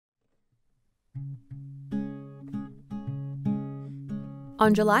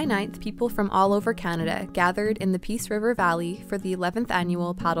On July 9th, people from all over Canada gathered in the Peace River Valley for the 11th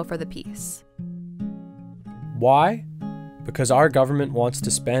annual Paddle for the Peace. Why? Because our government wants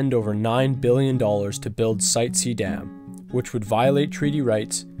to spend over $9 billion to build Site C Dam, which would violate treaty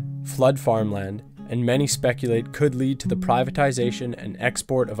rights, flood farmland, and many speculate could lead to the privatization and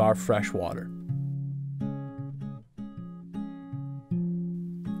export of our fresh water.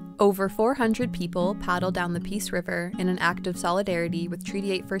 Over 400 people paddled down the Peace River in an act of solidarity with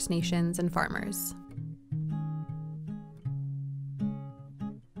Treaty 8 First Nations and farmers.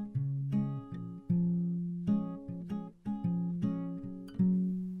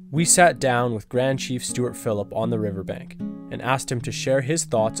 We sat down with Grand Chief Stewart Phillip on the riverbank and asked him to share his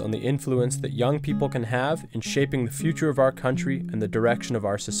thoughts on the influence that young people can have in shaping the future of our country and the direction of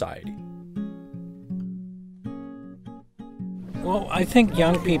our society. Well, I think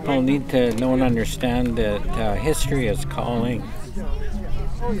young people need to know and understand that history is calling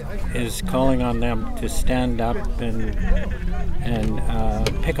on them to stand up and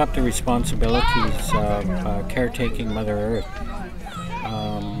pick up the responsibilities of caretaking Mother Earth.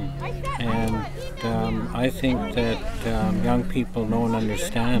 I think that young people know and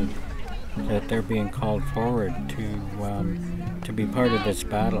understand that they're being called forward to be part of this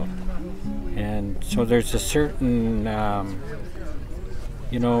battle. And so there's a certain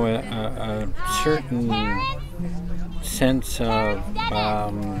a certain sense of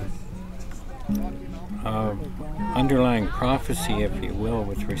underlying prophecy, if you will,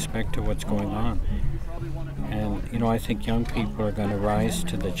 with respect to what's going on. And, I think young people are going to rise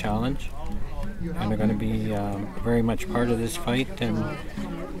to the challenge, and they're going to be very much part of this fight, and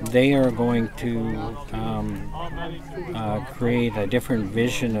they are going to create a different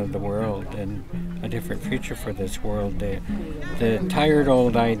vision of the world and a different future for this world. The tired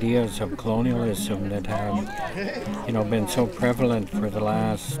old ideas of colonialism that have, been so prevalent for the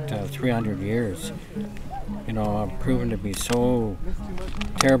last 300 years, have proven to be so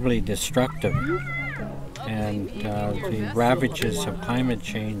terribly destructive. And the ravages of climate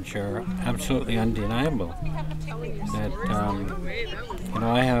change are absolutely undeniable. That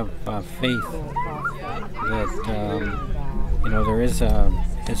I have faith that there is a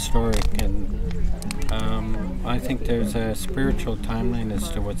historic and I think there's a spiritual timeline as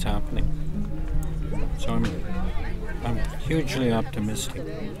to what's happening. So I'm hugely optimistic.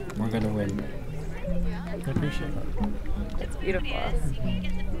 We're going to win. I appreciate that. It's beautiful.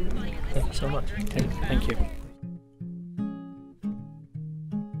 Thank you so much. Thank you.